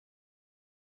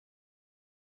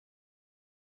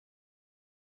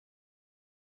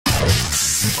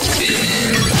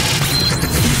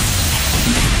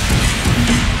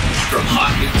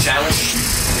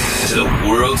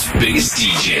world's biggest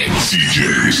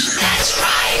DJs. That's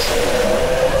right.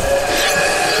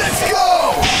 Let's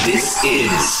go! This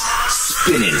is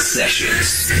Spinnin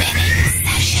Sessions.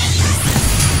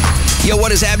 Yo,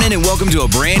 what is happening, and welcome to a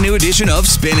brand new edition of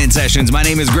Spinnin Sessions. My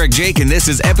name is Greg Jake, and this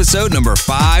is episode number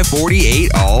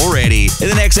 548 already. In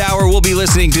the next hour, we'll be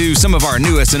listening to some of our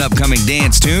newest and upcoming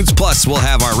dance tunes, plus we'll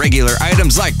have our regular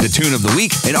items like the tune of the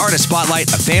week, an artist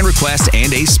spotlight, a fan request,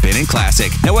 and a spinning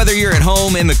classic. Now, whether you're at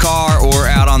home, in the car, or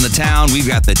out on the town, we've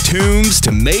got the tunes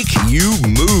to make you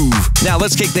move. Now,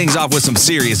 let's kick things off with some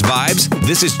serious vibes.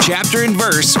 This is Chapter and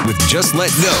Verse with Just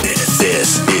Let Go. This is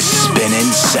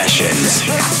Spinnin Sessions.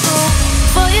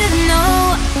 For you to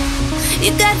know,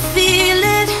 you gotta feel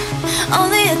it,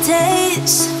 only a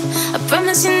taste. I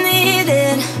promise you need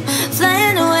it,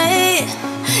 flying away.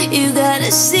 You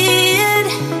gotta see it,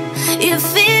 your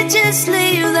feet just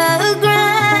leave the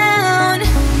ground.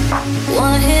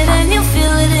 One hit and you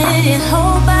feel it in your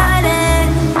whole body.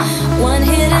 One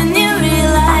hit and you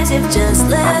realize you've just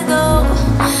let go.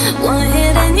 One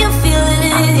hit and you feel it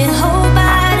in your whole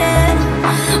body.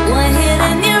 One hit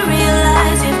and you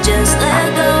realize you've just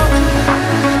let go.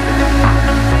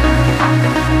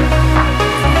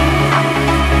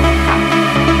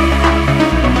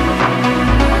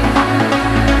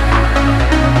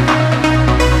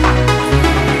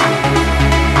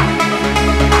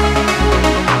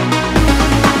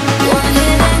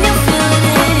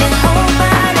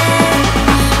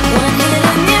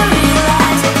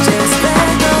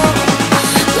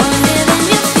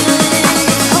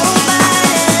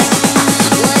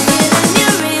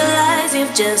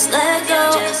 Just let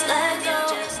go. Just let go.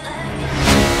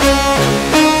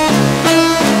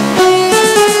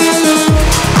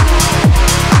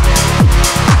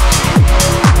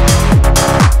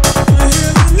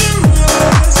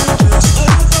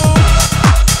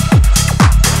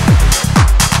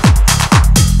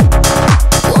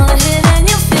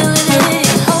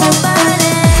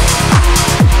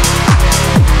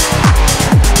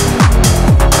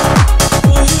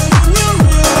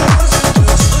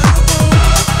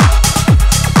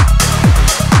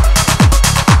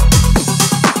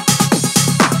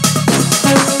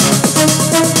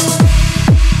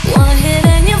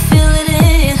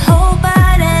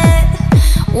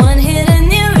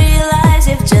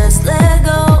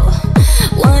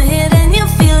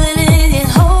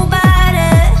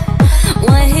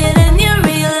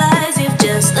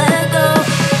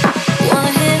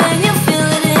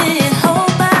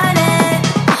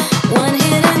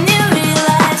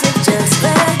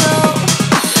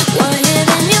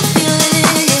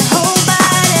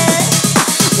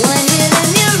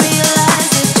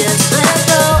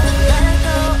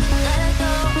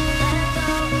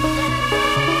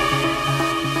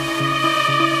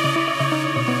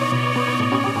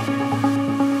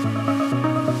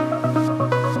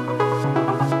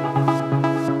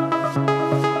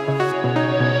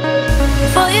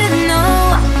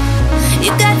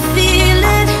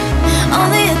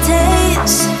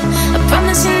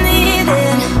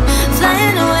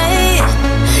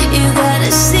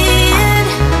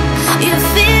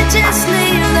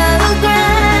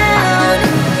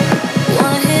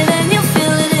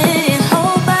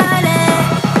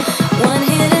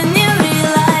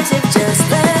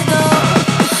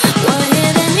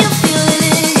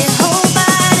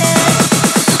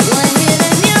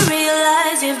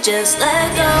 Just let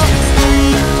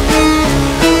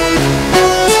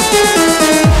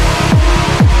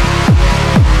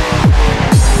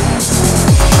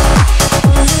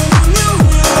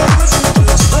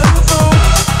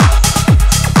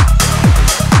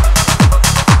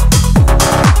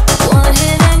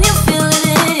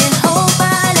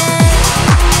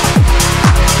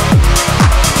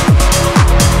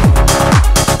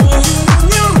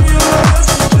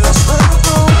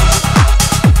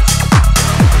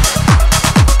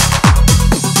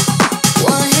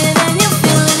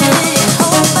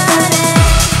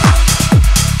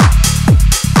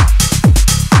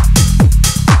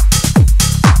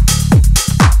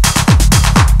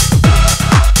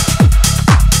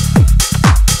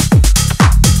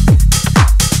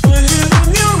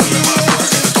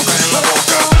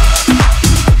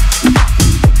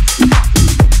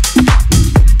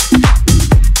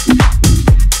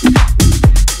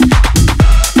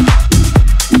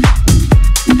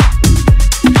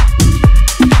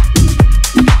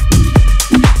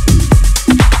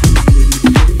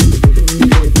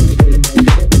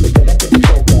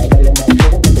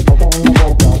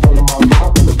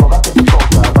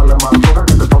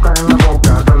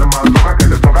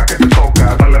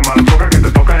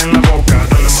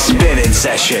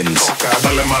Sessions.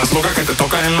 Dale más loca que te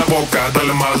toca en la boca,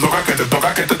 dale más loca que te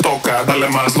toca, que te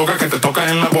Dale más loca que te toca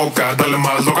en la boca. Dale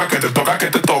más loca que te toca, que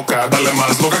te toca. Dale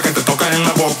más loca que te toca en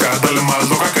la boca. Dale más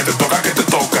loca que te toca, que te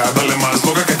toca. Dale más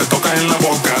loca que te toca en la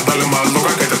boca. Dale más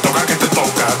loca que te toca, que te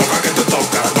toca. Toca que te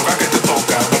toca, toca que te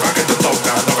toca, toca que te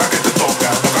toca, toca que te toca,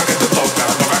 toca que te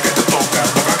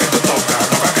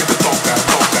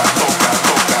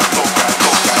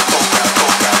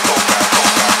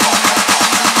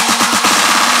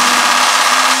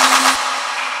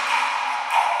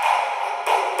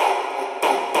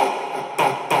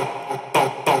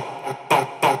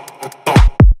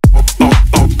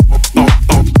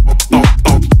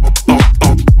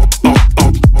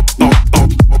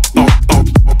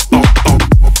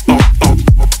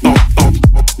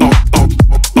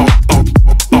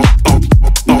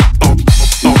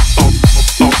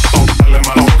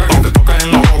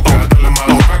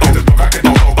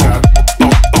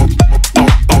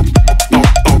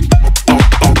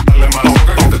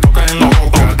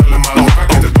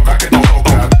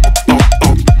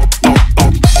toca que te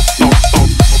toca,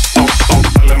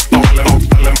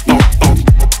 toca que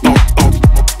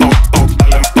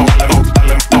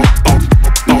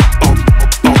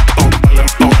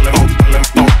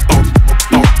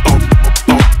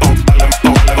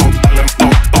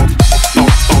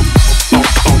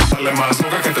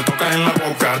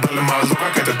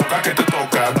toca,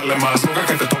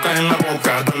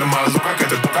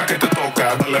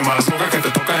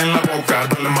 toca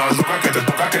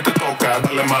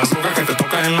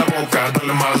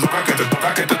que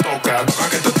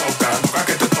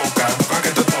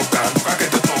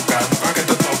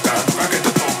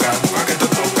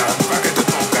te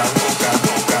toca, toca,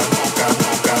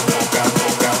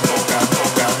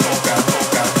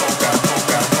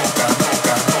 toca, toca, toca, toca,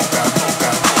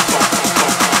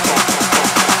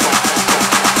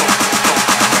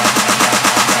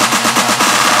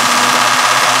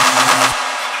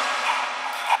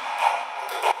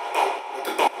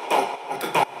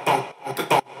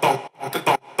 toca, toca,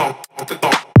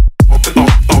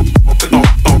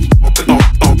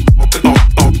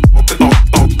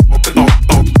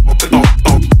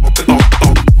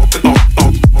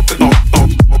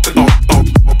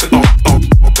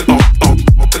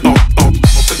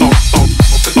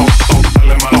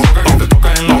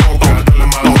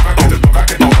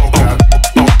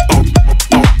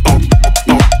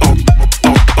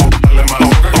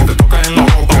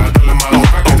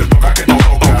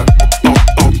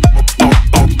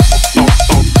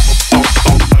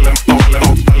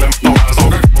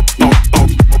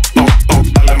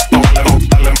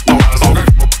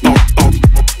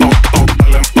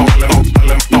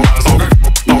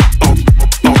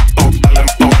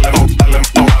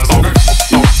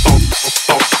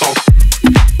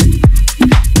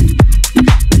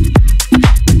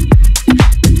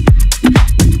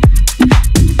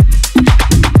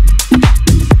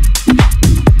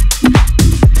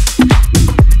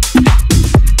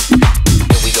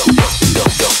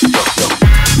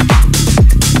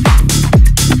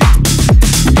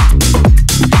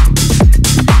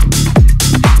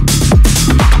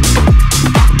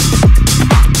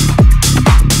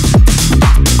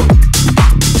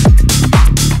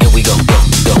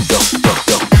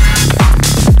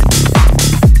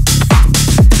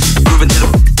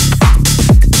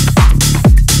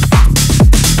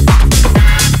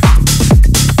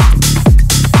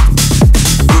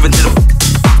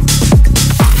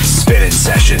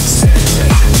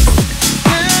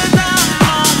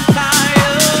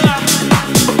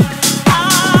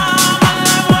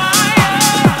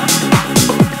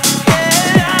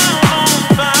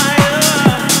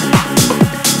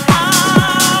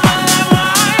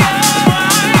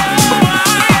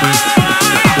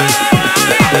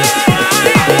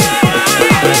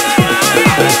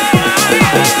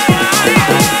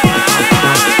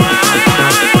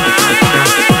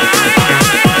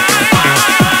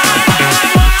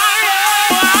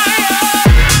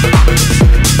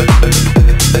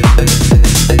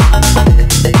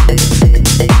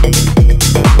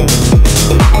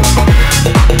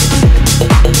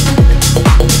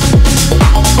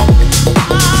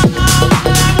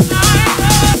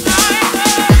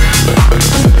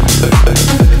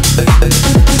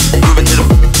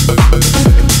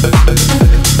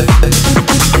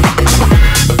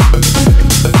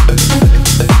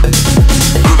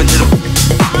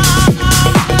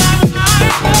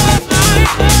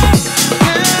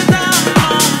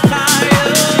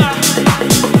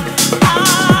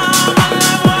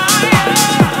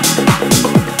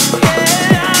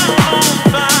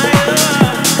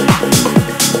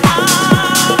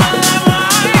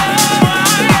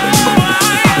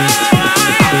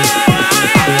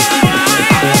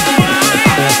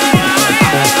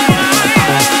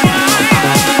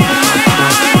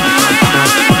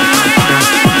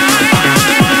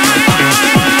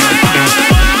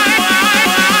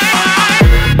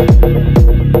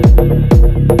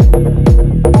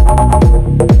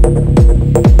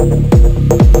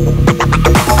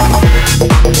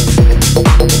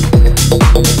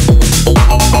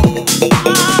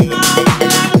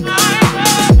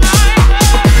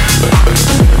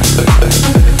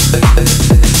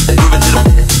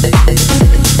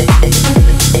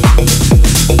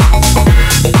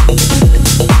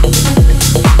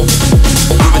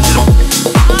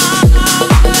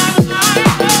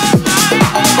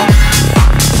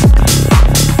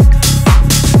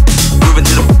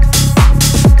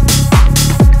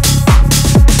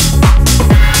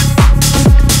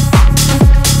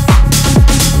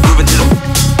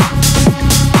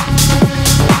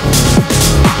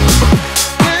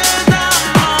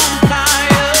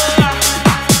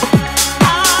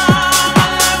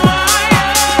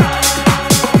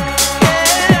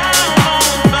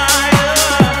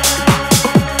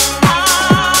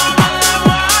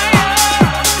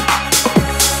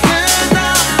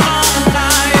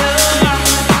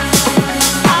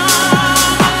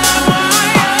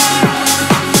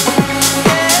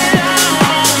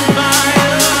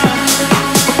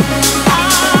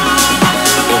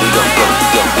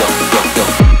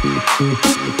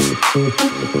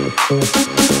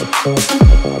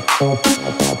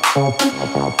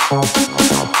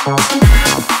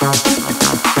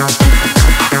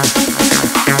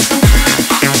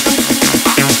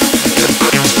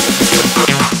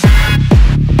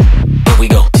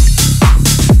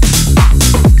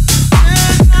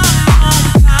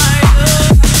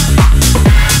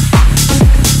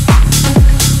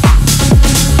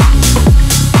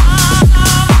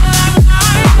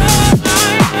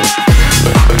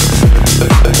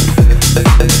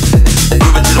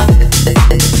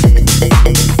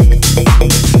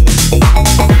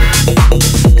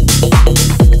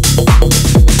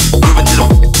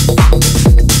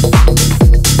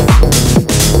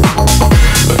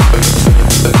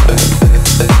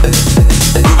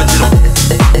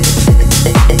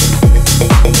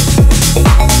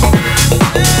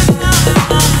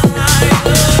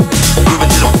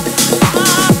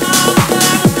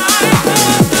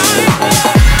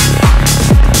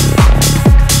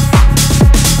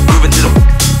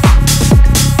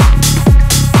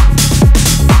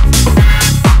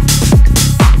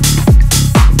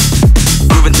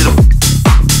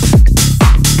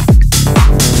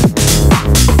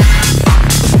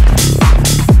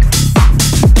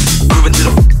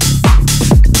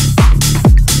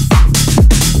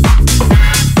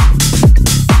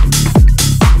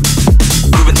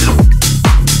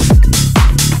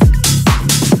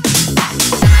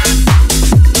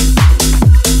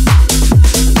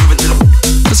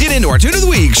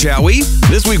 Shall we?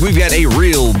 This week we've got a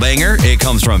real banger. It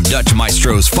comes from Dutch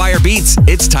Maestro's Firebeatz.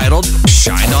 It's titled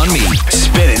Shine On Me.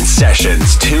 Spinnin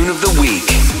Sessions Tune of the Week.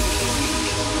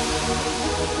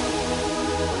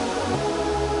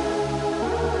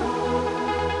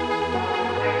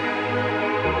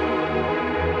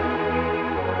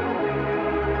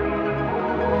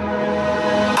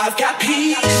 I've got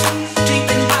peace deep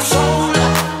in my soul.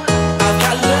 I've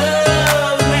got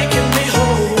love making me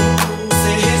whole.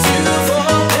 Says you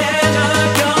open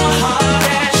up your heart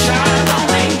and shine on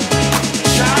me,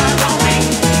 shine on me.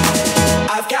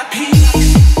 I've got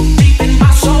peace deep in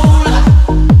my soul.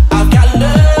 I've got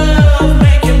love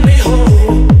making me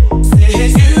whole.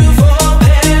 Says you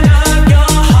open up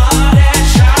your heart and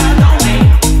shine on me,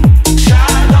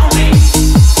 shine on me.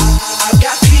 I've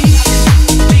got peace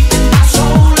deep in my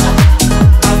soul.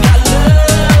 I've got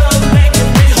love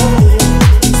making me whole.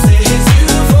 Says you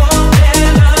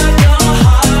open up your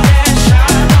heart and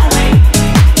shine on me,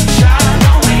 shine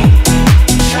on me,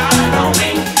 shine on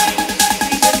me.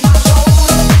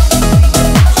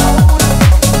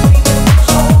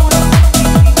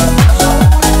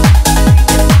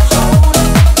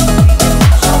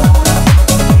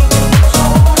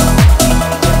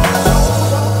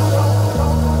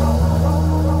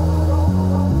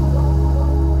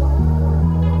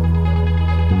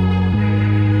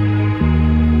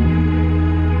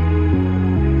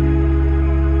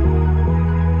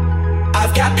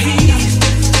 I've got peace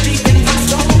deep in my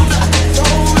soul.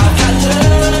 I've got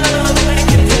love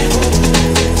making me whole.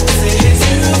 Says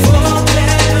you open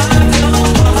up your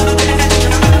heart and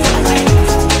shine on me,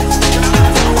 shine on me,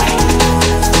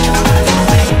 shine on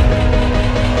me.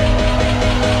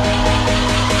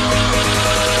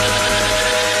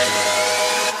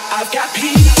 I've got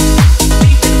peace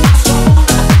deep in my soul.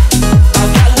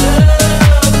 I've got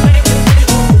love making me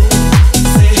whole.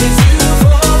 Says you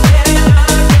open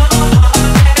up your heart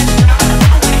and shine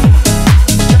on me,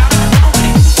 shine on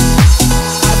me.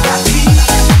 I've got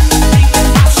peace deep in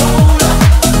my soul.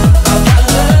 I've got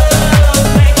love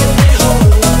making me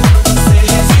whole.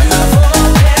 Says you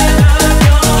open up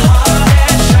your heart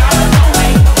and shine on me,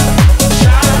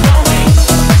 shine on me,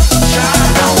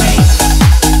 shine on me.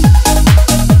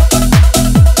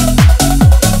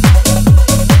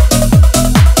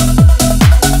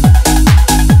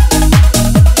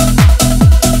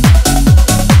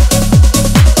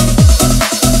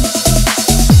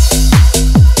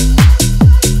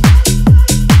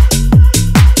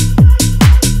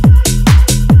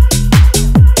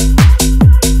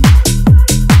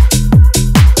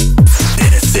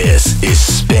 This is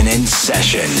Spinnin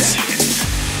Sessions.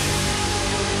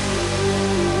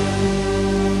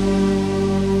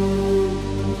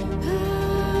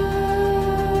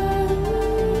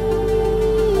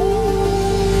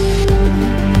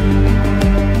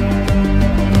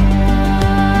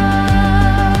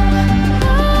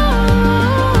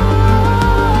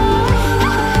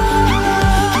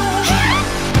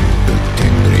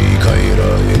 Tengri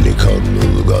kayra elikan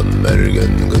ulgan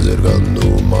mergen kızırgan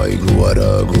umay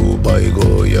guvara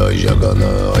gupaygo ya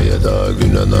jagana ayada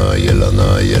günana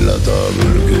yelana yelata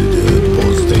ürgüdüt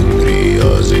boz tengri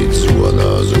azit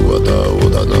suana zuata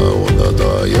odana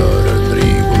odata yarın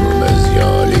rigurmez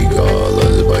yali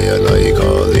kalaz bayanay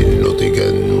kalin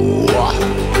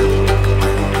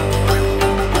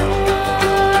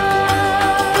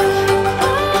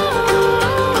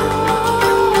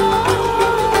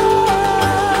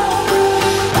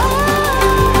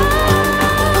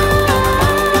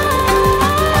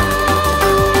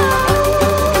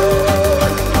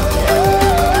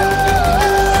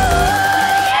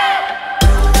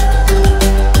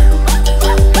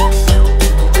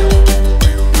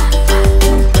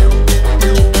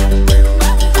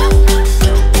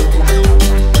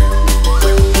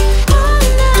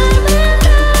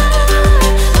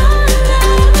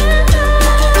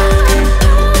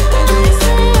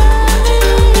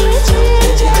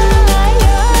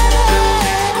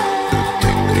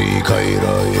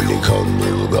kayra eli kan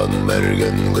ulgan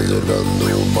mergen kızırgan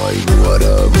umay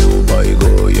guvara gubay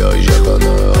goya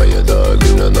jakana ayada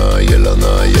günana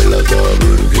yelana yelata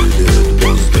bürgüldü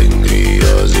boz tengri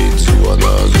yazit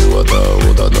suana zuata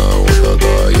odana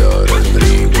odada yaren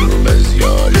rigulmez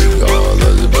yalik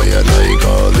alaz bayanay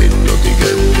kalin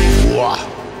Otyken Wah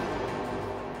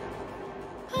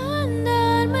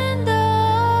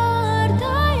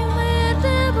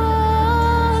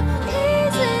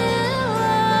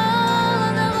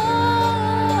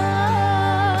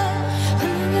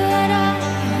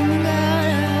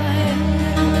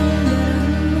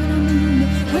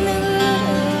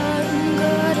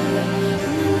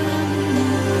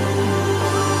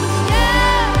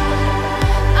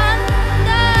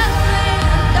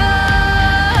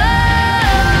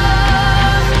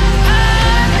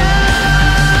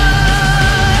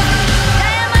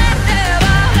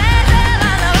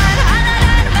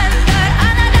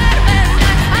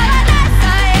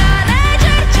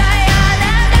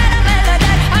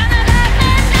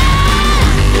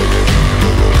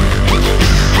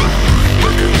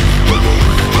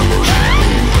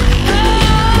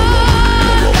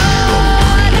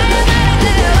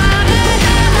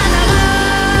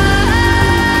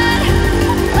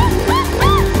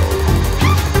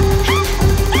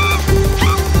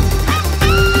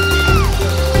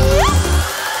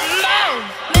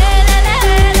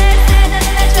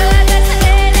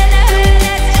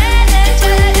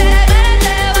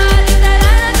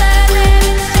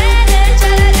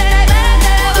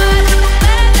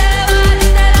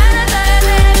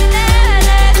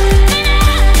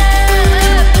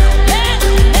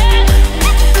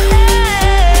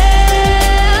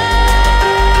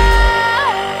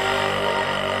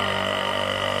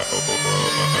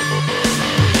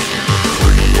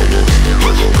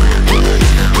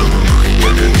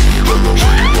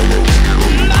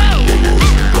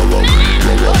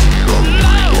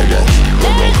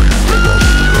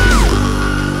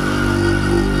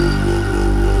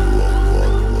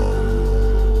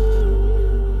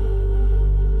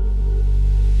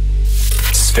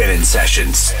Spinnin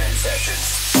Sessions.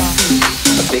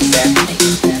 A big bad city.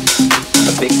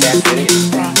 A big bad city.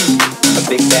 A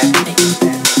big bad city.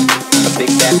 A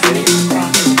big bad city.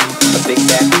 A big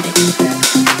bad city.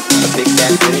 A big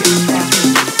bad city.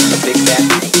 A big bad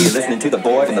city. You're listening to the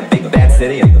board in the big bad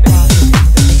city.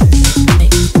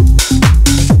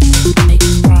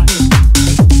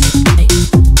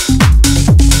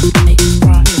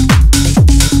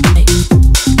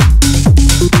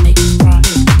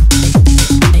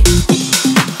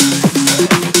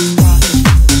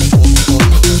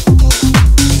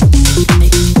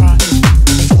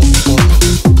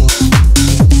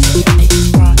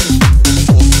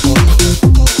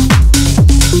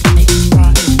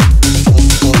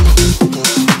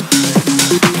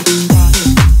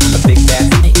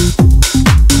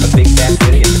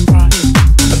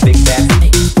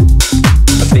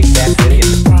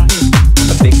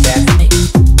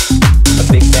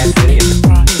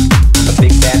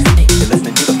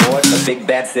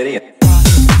 City. A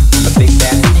big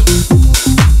bad city.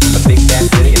 A big bad city. A big bad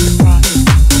city.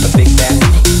 A big bad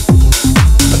city.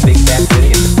 A big bad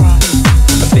city.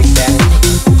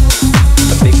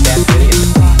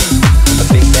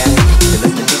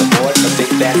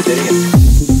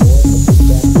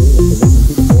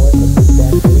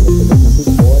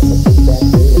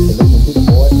 A big bad city.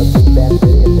 A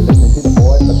big bad city.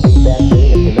 You're listening to the board in a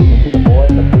big bad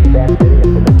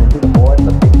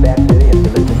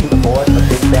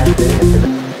city.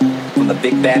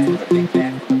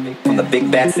 From the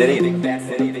big bad city,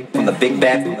 from the big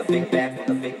bad,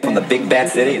 from the big bad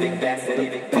city,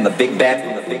 from the big bad,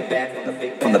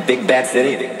 from the big bad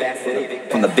city,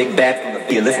 from the big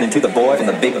bad. You're listening to the board in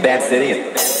the big bad city,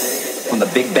 from the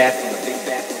big bad,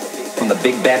 from the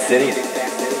big bad city,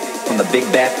 from the big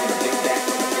bad,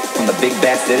 from the big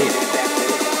bad city,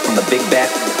 from the big bad,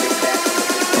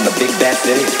 from the big bad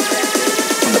city,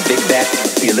 from the big bad.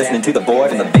 You're listening to the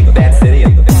board in the big bad city.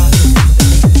 Big bad city.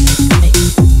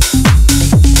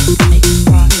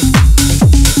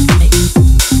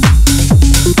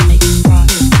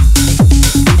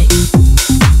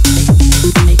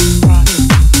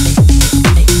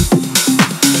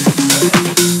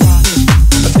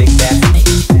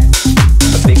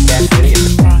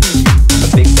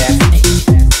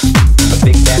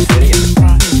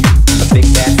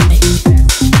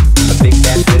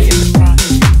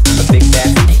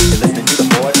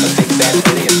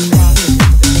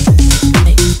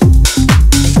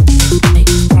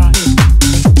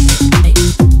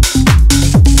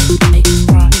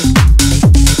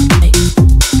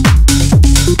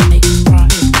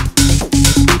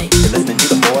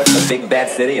 bad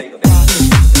city. From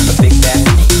the big bad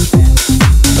city. From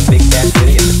the big bad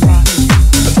city. From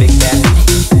the big bad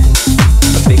city. From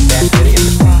the big bad city.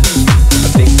 From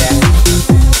the big bad city.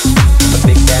 From the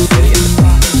big bad city.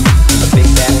 From the big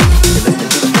bad city. You're listening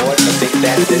to the board in the big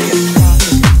bad city.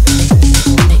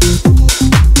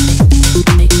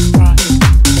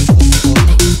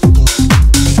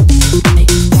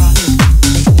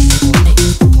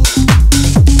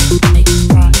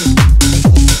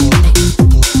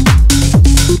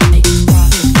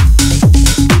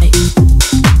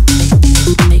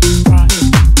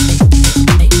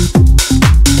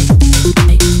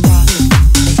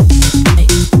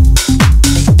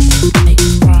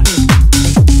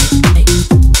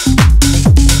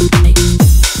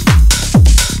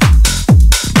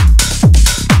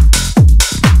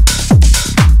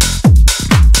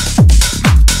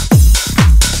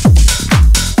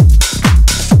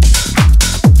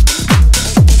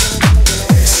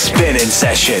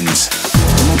 Sessions.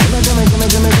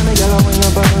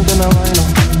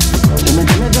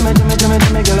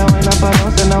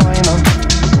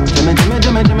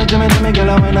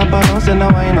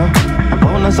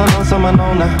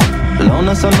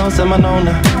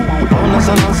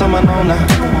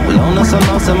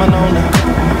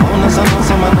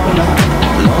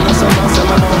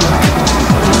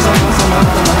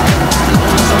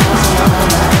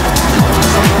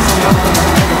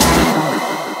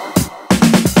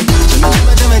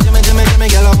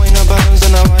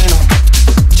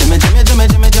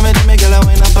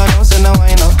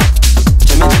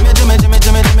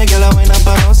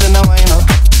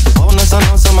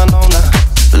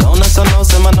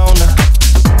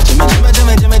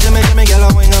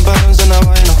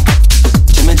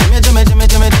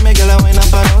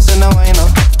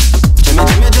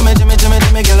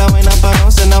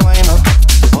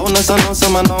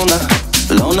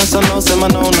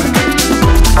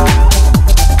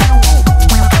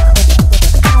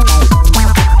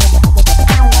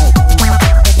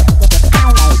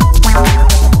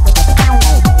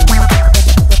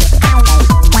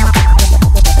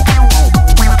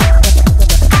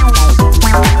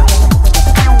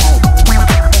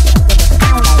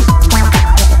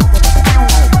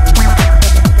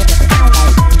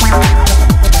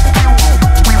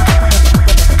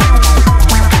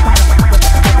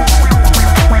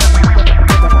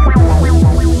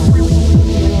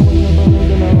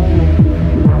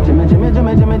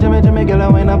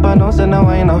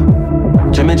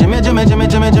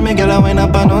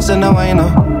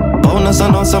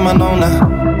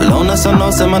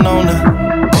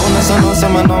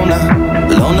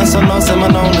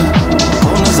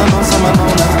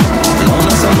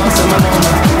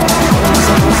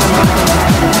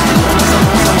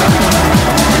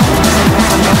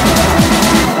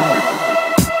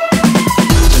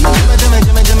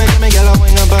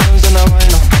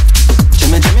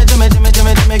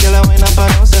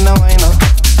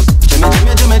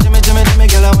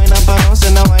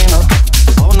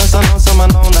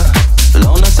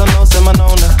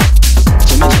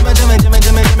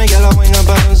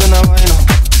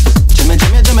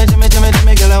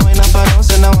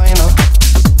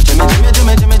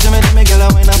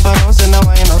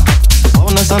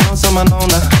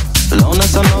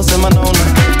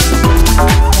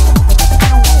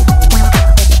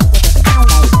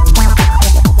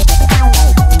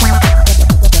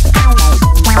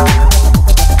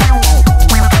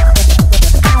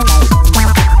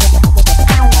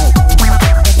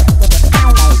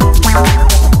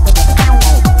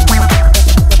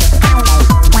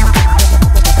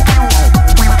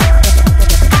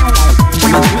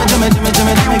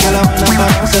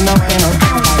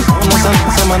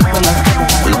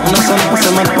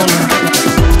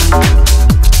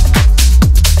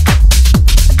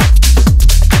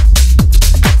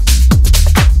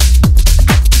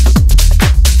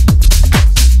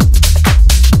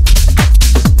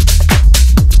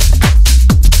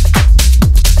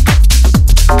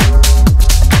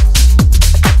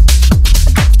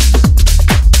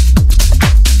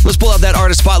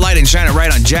 Shine it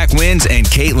right on Jack Wynn's and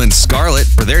Caitlyn Scarlett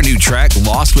for their new track,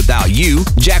 Lost Without You.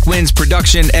 Jack Wynn's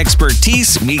production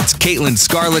expertise meets Caitlyn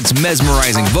Scarlett's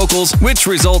mesmerizing vocals, which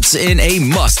results in a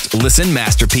must-listen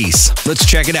masterpiece. Let's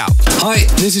check it out. Hi,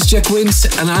 this is Jack Wynn's,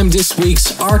 and I'm this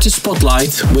week's Artist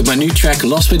Spotlight with my new track,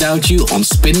 Lost Without You, on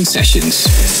Spinnin Sessions.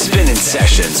 Spinnin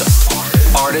Sessions,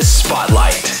 Artist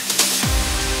Spotlight.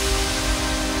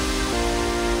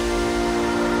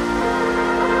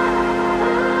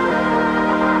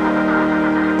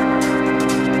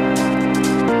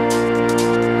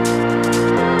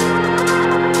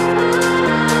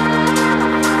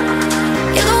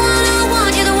 You're the one I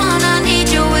want, you're the one I need.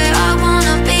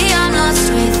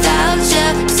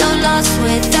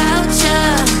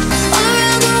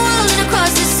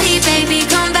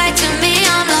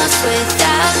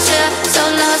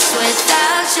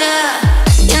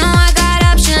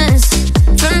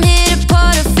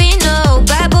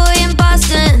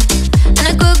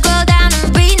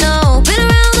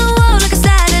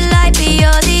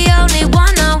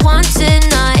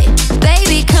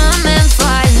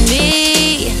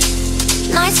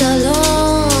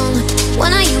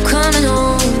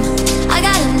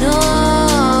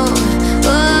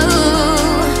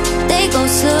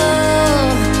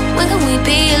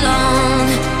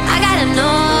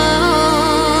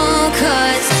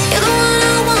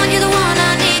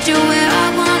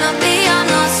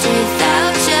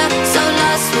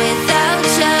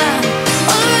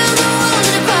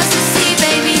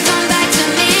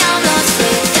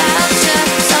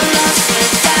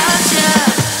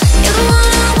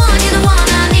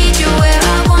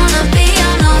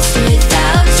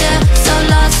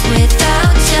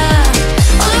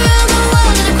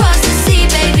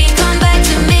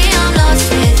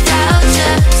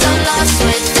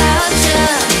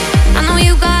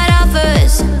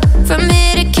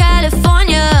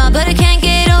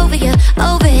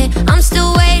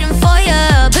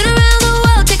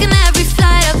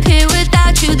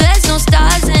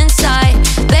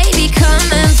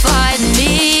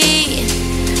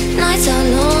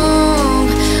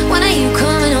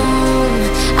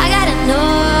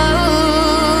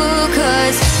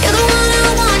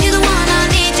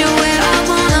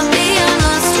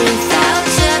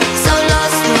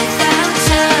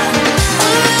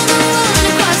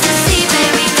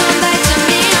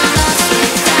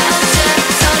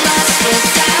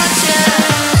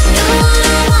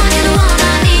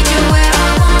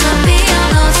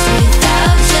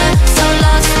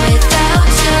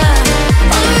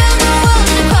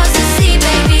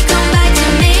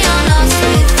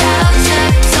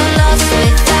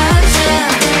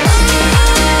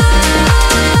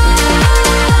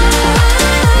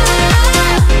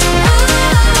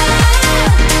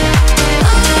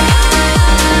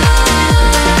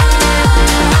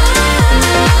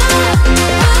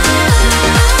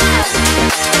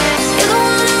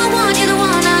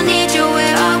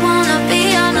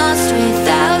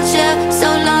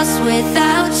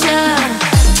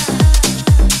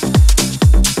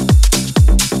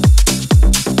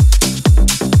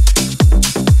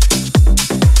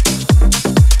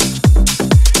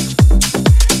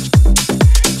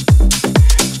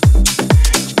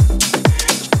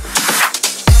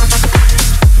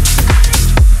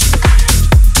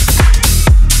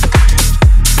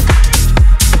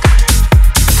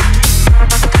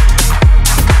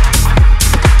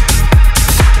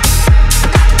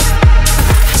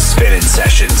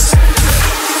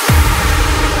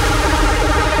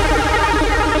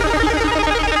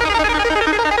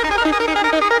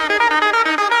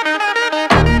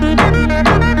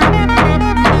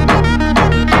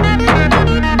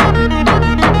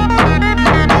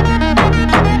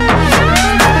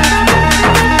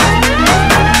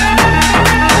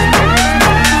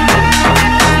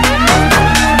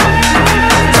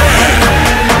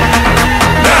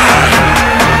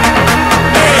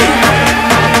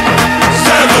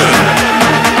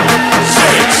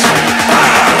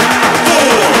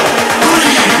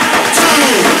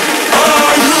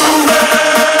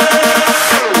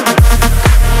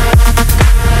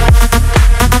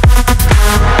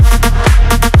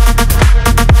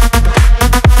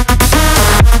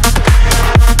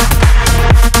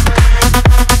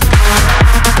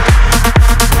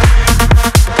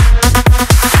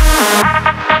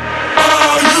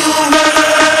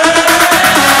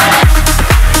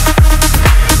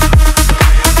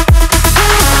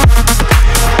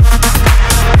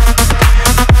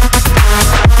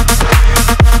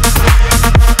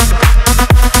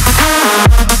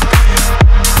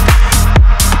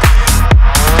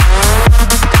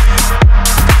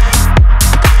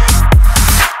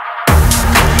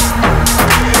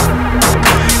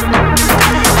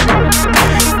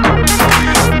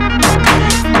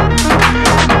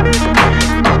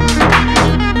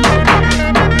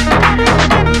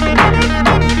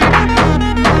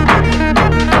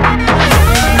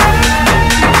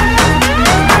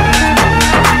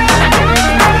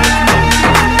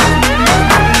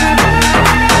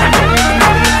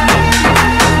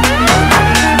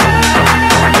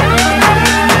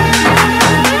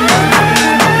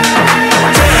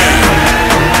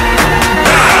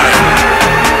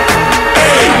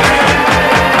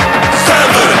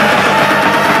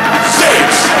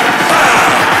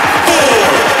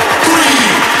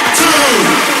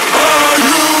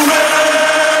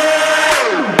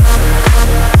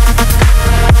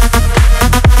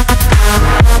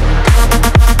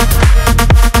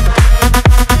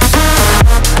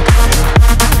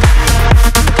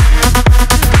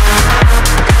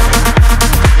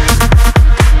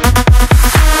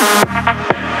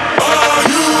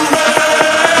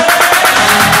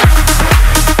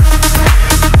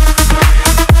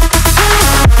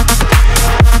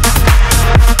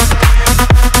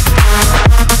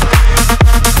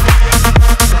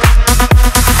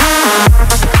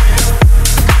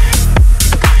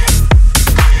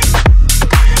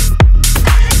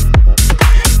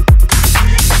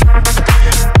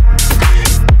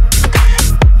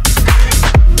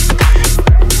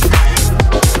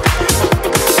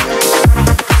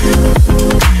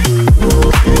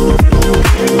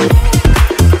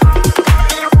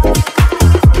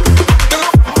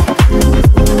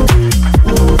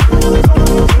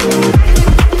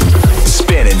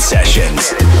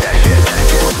 Sessions.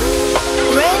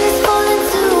 Rain is falling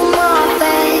to my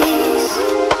face.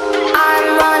 I'm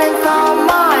running from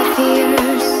my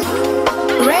fears.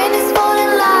 Rain is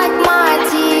falling like my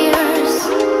tears,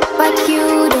 but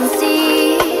you don't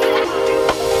see.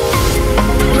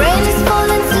 Rain is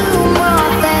falling to my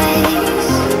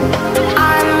face.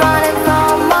 I'm running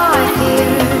from my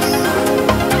fears.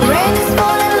 Rain is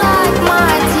falling like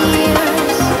my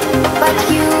tears, but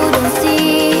you don't see.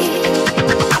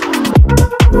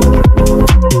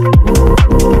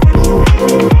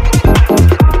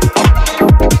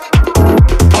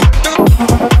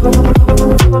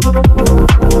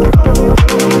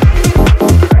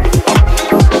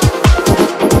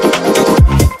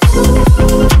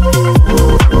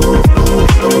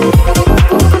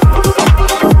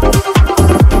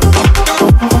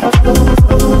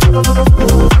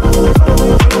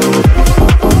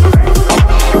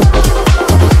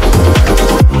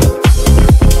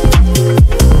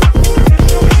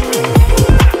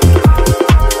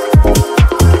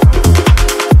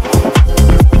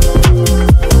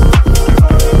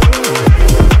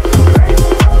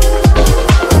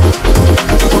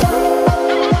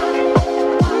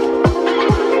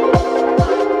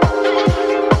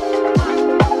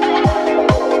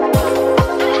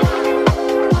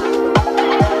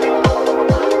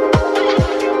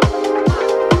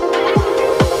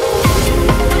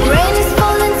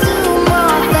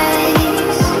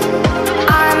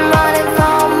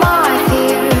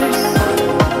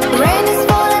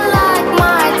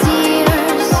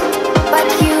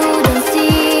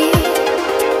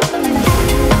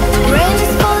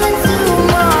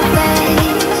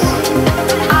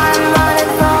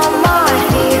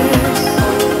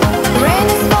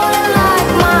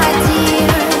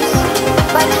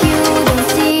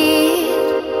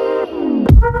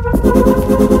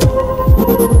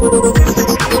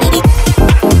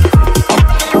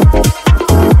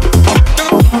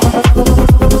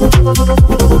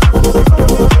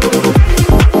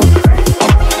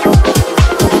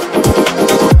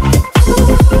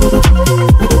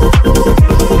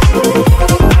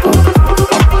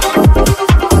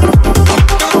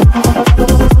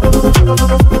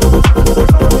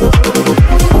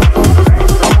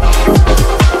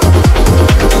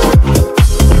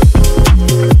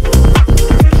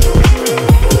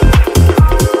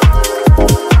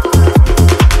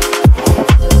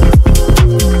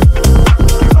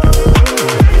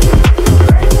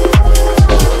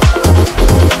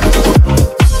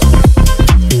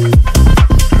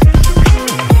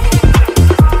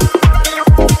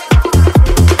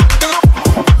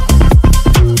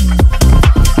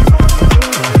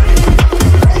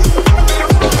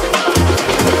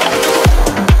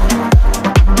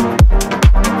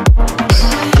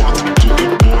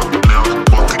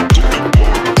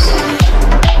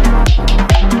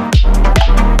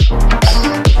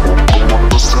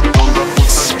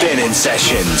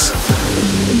 Sessions.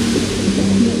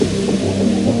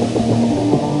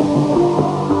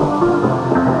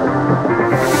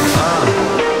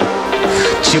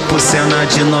 Tipo cena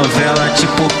de novela,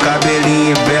 tipo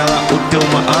cabelinho e bela, o teu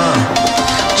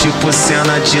tipo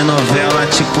cena de novela,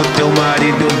 tipo teu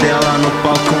marido dela no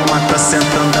palco, uma tá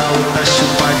sentando, a outra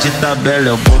chupa de tabela.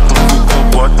 Eu boto tudo, eu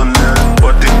boto nela,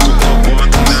 boto tudo, eu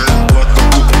boto nela, boto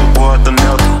tudo, eu boto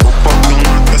nela. O palco,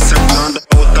 uma tá sentando,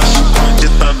 a outra chupa de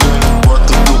tabela.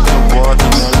 Boto tudo, eu boto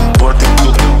nela, boto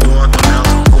tudo, eu boto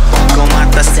nela. O palco, uma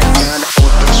tá sentando, a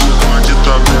outra chupa de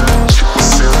tabela. Tipo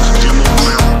cena de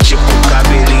novela, tipo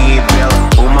cabelinho e bela,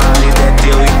 o marido é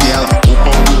teu e dela. O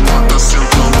palco, uma tá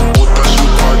sentando, a outra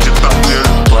chupa de tabela.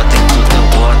 Botem tudo, eu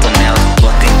boto nela,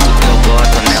 botem tudo, eu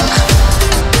boto nela.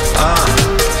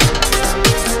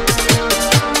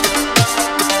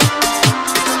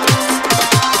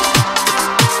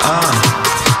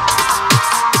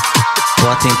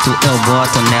 Botem tudo, eu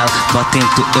boto nela, botem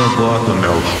tudo, eu boto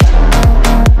nela.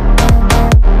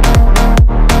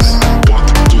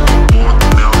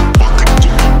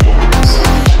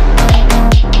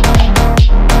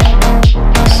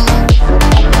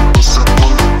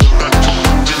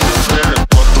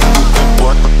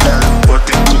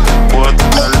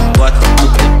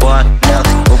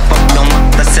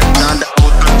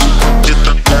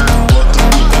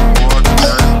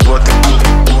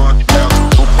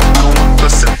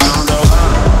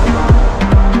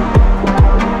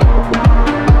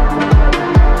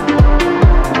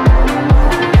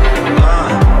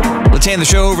 hand the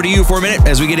show over to you for a minute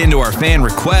as we get into our fan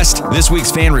request. This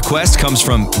week's fan request comes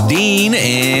from Dean,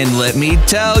 and let me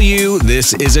tell you,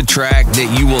 this is a track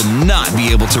that you will not be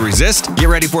able to resist. Get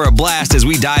ready for a blast as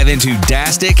we dive into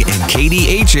Dastic and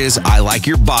KDH's I Like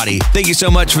Your Body. Thank you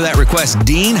so much for that request,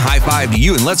 Dean. High five to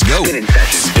you, and let's go.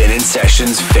 Spinnin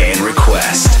Sessions fan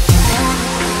request.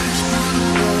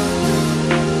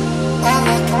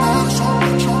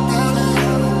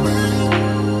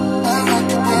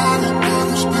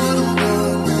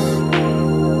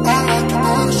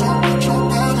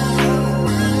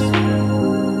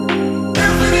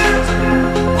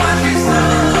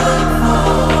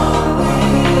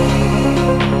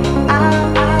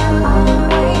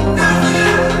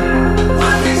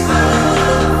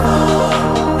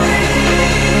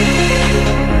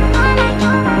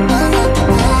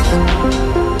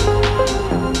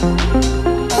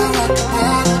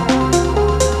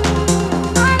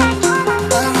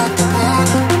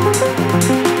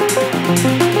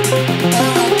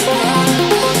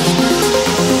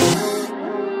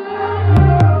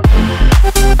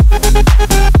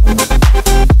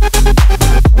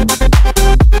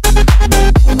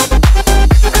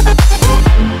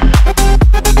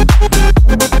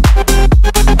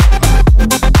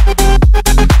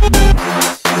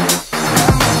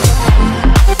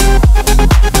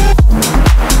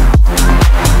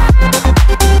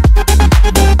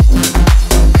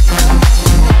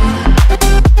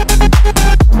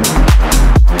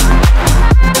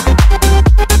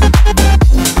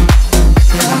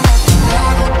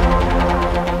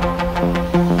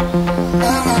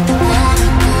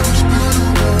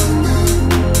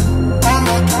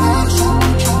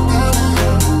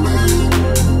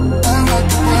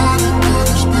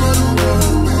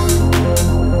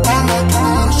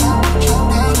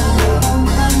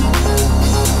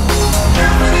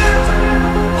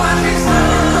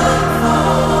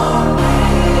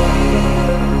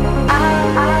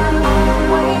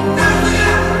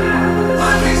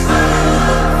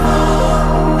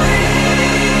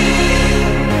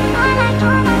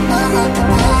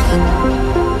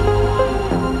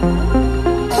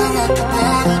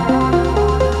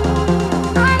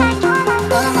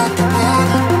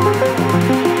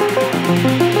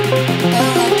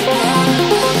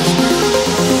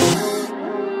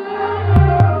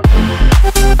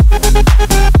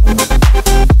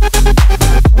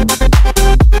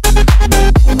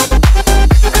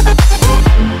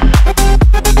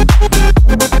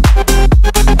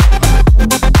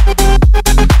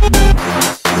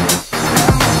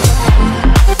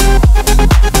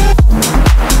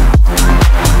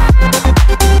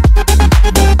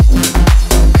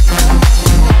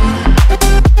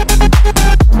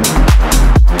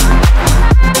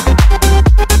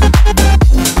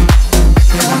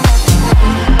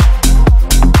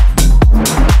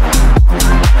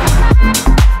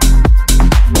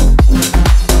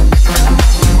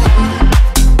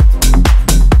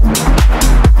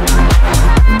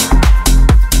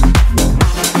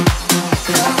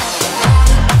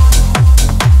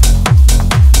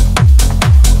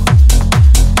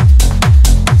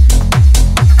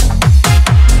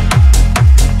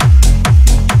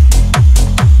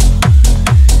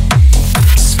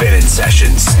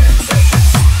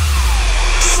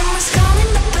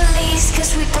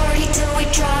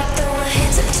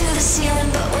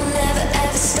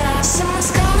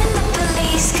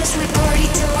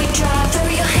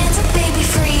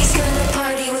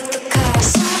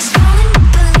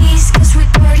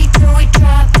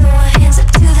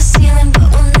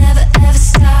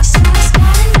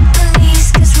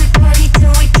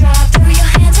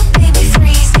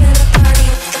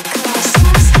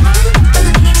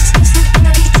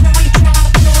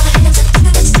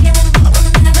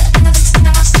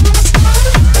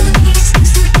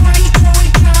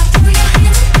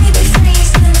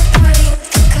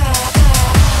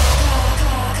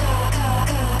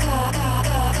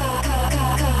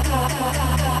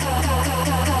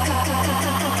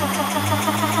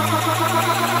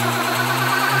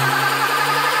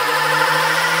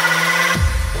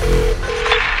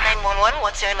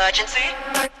 What's your emergency?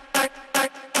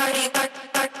 Party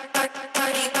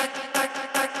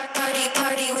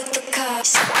with the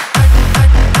cops. Party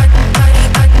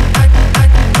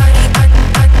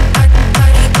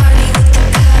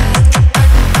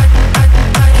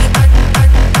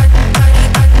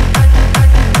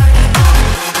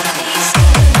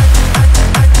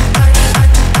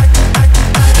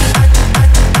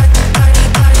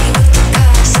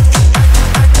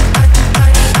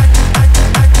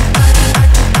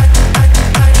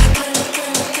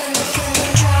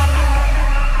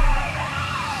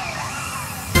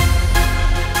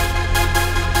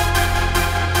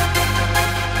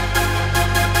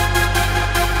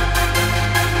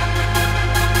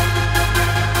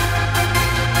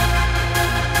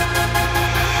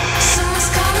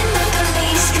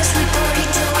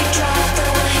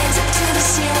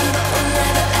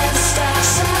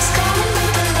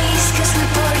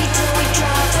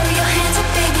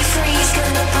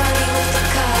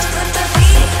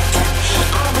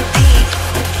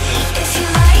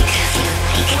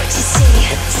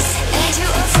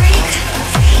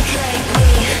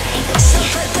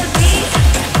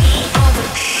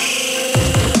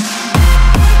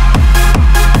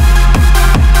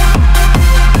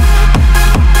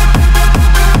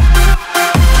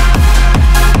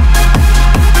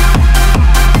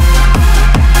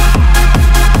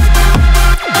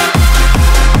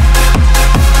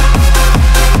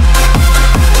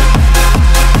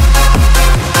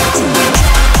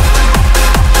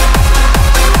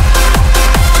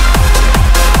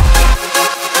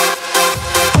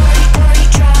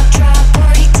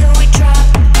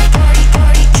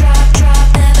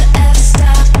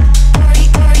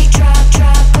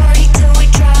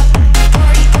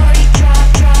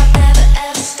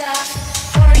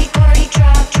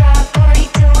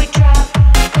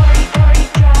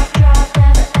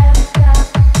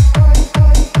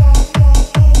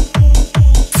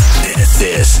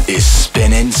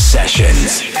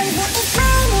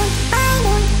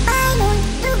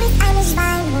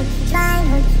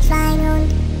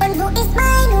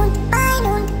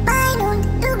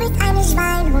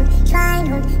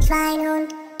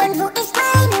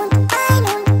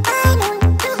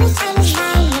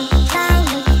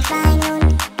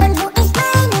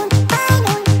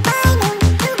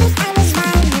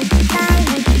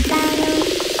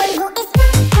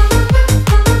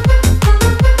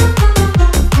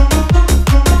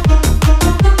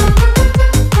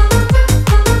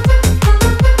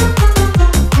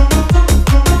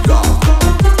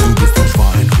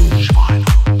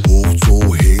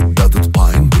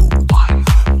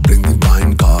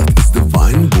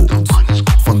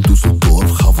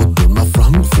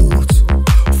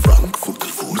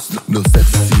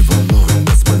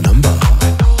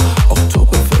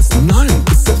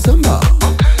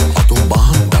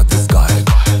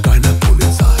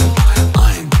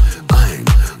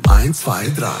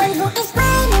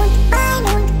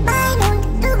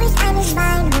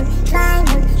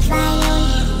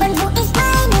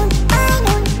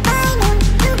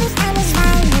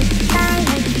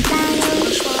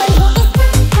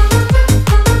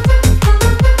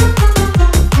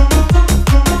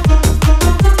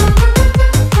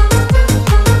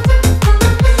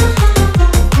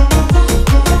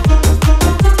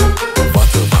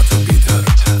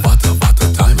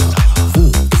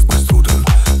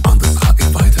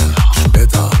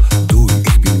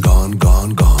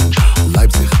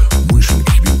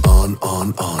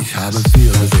habe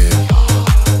viele gesehen,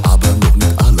 aber noch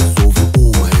nicht alle so wie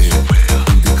OMERGY.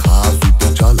 In den Gras über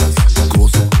Jallas,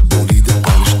 große Bolide,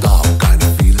 keine Star, keine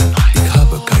viele. Ich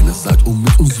habe keine Zeit, um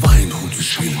mit uns Weinhund zu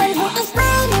spielen. Und wo ist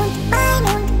Weinhund,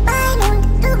 Weinhund,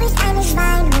 Weinhund? Du bist eine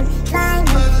Schweinhund,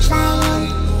 Schweinhund,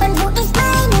 Schweinhund. Und wo ist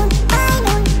Weinhund,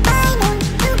 Weinhund, Weinhund?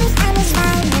 Du bist eine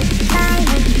Schweinhund,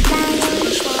 Schweinhund, Schweinhund.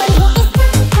 Und wo ist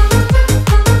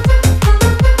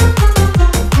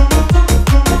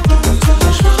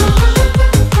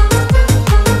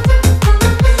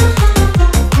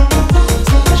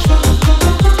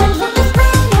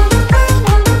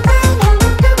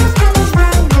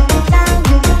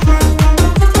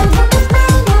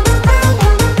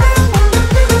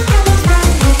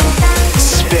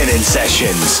Spinnin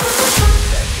Sessions.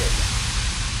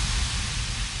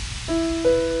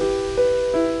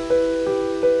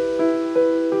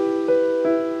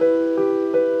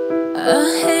 A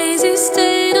hazy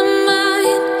state of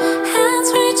mind, hands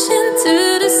reaching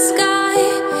to the sky.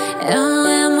 And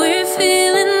when we're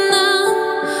feeling numb,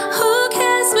 who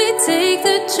cares? We take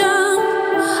the jump.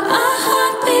 Our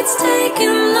heartbeats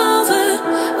taking over.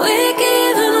 We're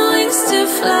given wings to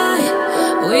fly.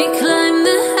 We climb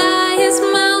the highest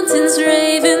mountains,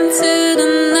 raving to the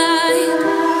night.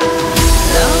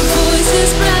 Our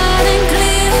voices bright and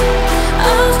clear,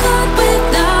 of God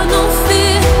without no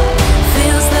fear.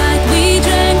 Feels like we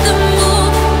drank the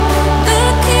moon. The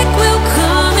kick will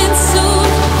come in soon.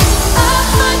 Our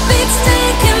heartbeats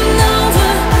taking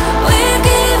over. We're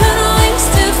given wings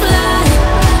to fly.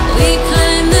 We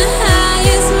climb the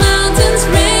highest mountains,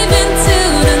 raving to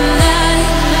the night.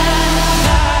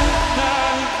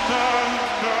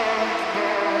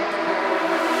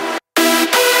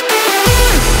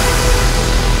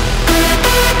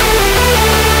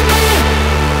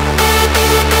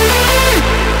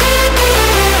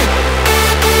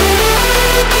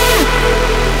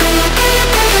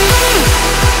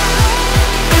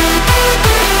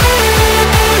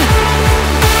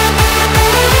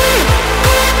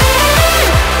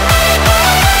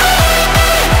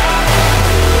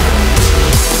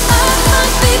 Our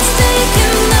heartbeats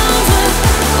taking over.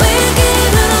 We're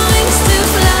given wings to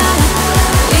fly.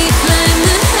 We climb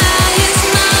the highest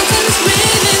mountains,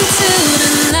 raving to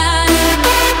the night.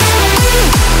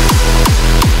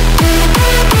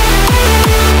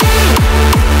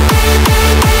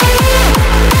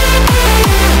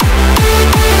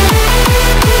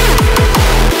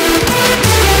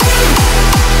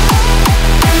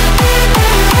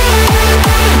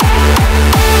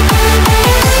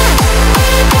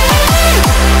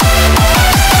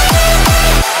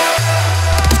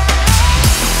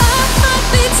 Our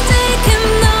heartbeats taking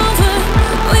over.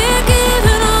 We're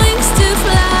given wings to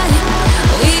fly.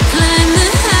 We climb the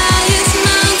highest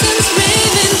mountains,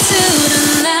 raving to the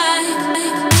night.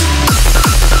 Our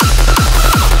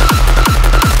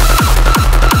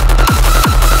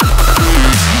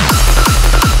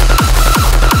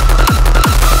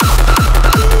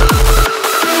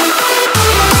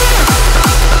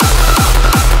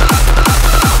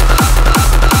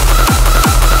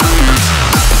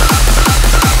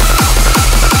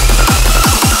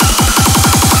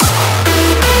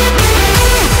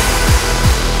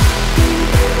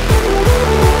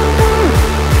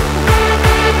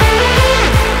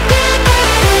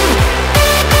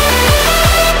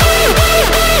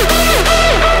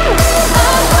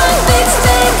heartbeats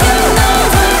taking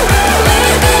over.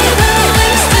 We're given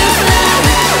wings to fly.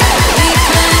 We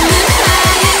climb the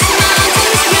highest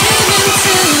mountains, raving to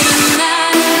the night.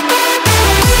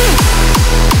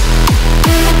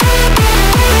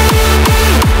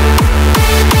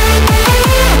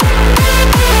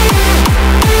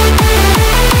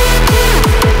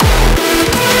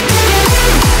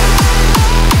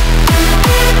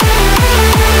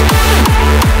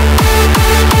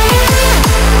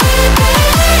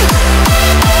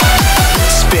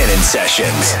 Spinnin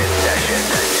Sessions.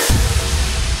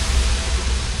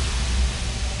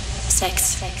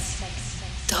 Sexe,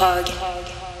 drogue,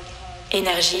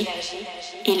 énergie,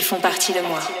 ils font partie de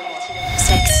moi.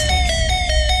 Sexe,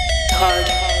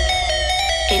 drogue,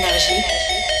 énergie,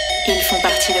 ils font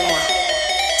partie de moi.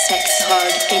 Sexe,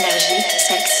 drogue, énergie,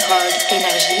 sexe, drogue,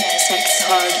 énergie, sexe,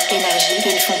 drogue, énergie,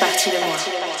 ils font partie de moi.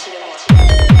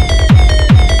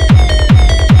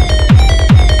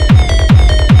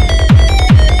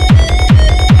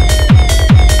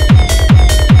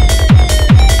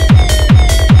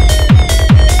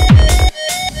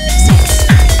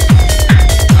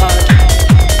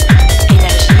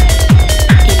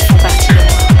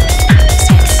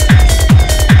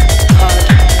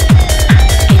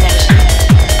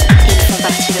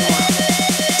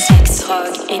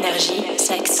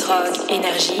 drogue,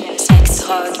 énergie, sexe,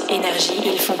 drogue, énergie,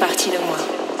 ils font partie de moi.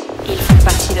 Ils font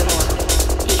partie de moi.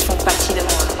 Ils font partie de moi.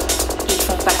 Ils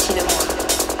font partie de moi.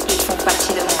 Ils font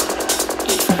partie de moi.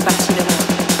 Ils font partie de moi.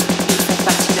 Ils font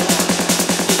partie de moi.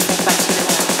 Ils font partie de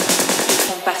moi. Ils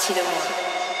font partie de moi.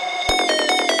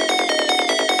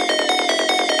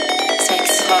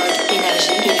 Sexe, drogue,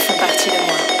 énergie, ils font partie de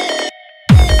moi.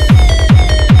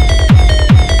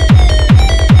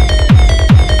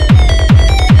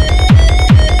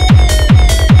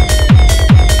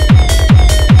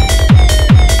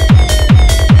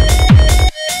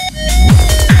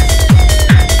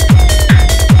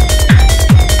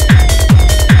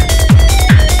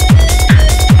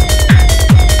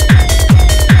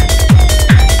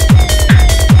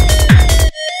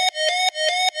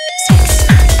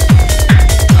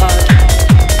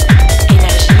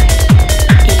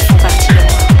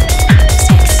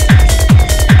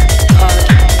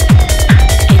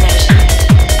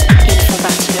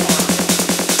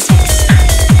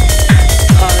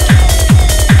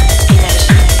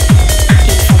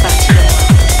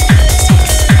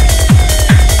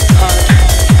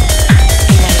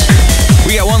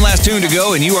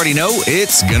 And you already know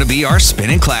it's gonna be our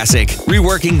spinning classic.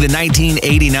 Reworking the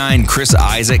 1989 Chris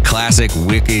Isaak classic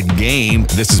Wicked Game,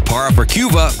 this is Para for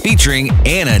Cuba featuring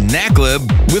Anna Naklib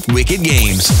with Wicked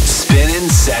Games. Spinnin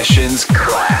Sessions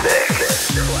Classic.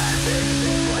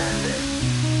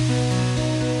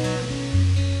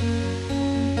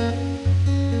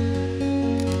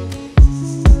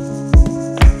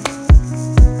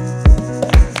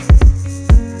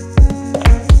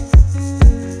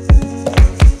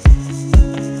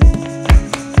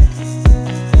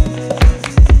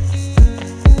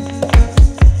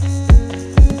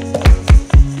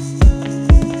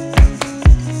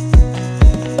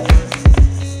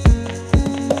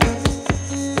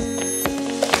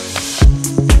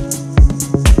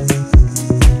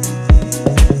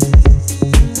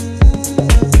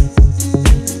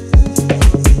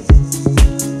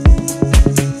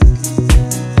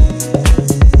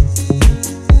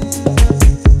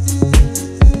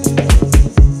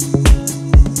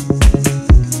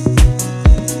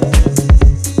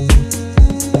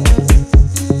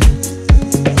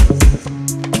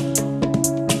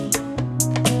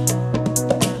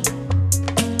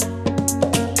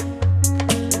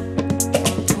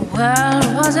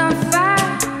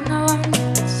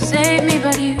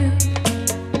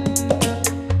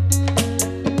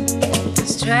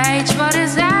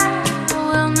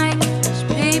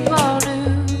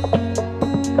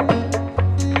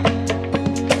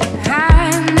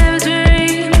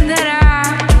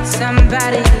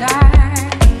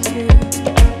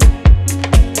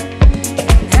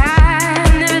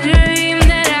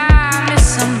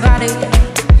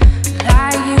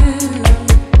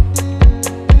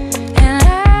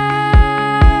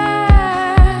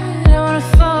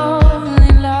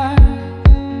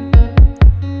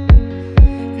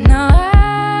 No,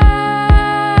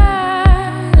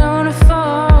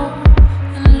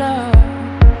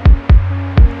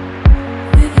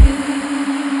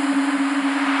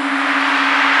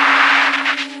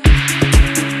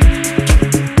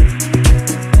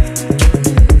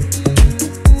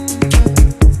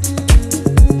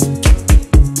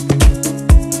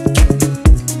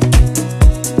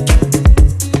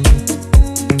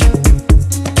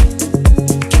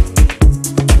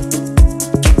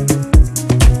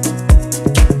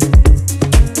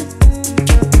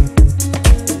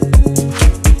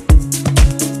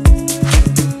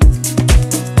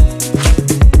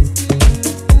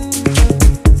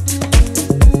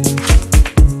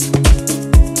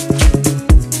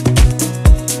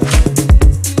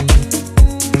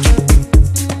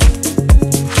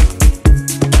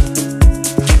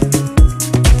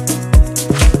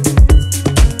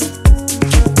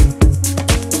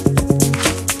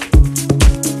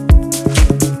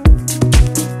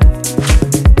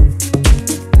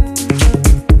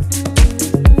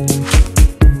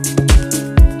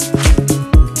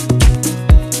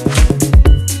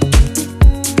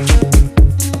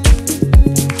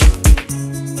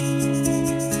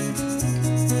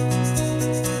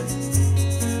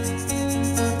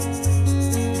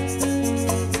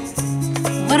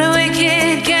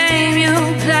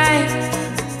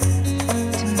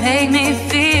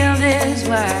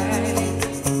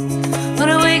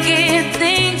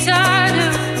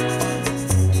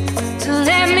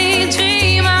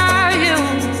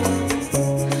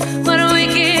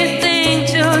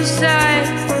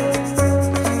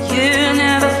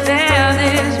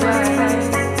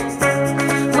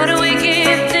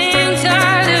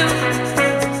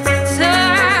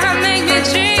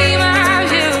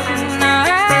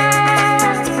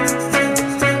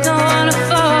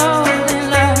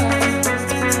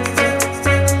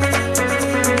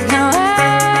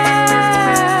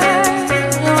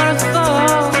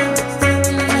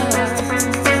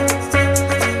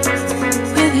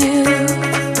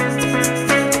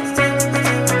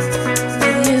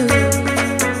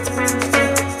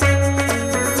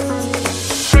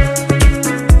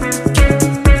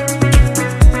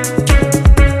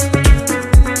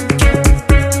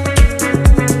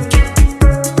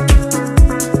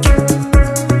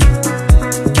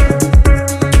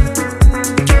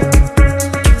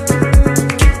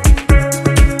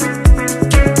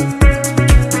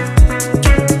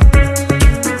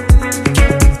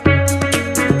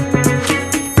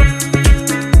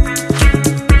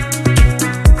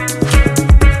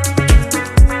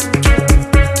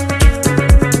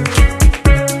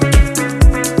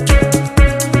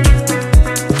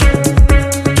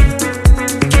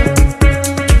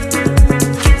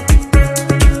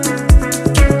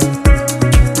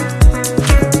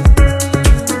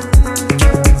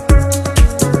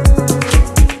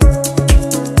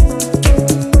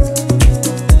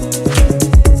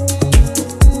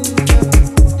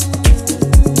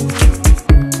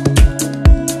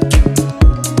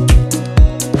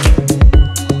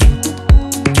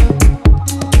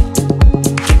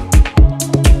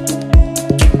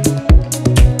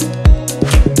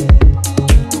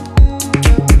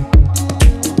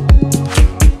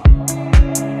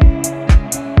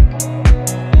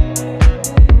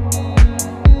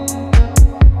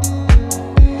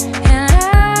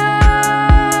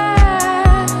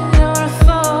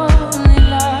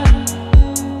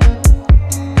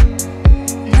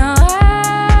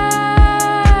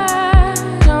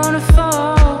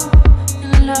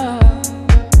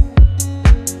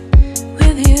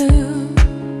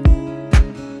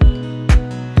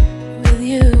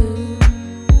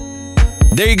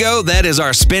 There you go. That is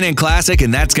our Spinnin' Classic,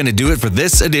 and that's going to do it for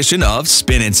this edition of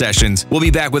Spinnin' Sessions. We'll be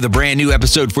back with a brand new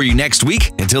episode for you next week.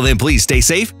 Until then, please stay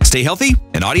safe, stay healthy,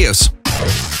 and adios.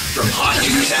 From hot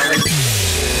new talent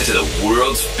to the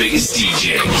world's biggest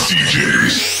DJs.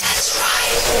 That's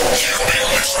right.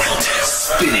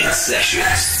 Spinnin' Sessions.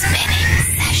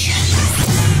 Spinnin' Sessions.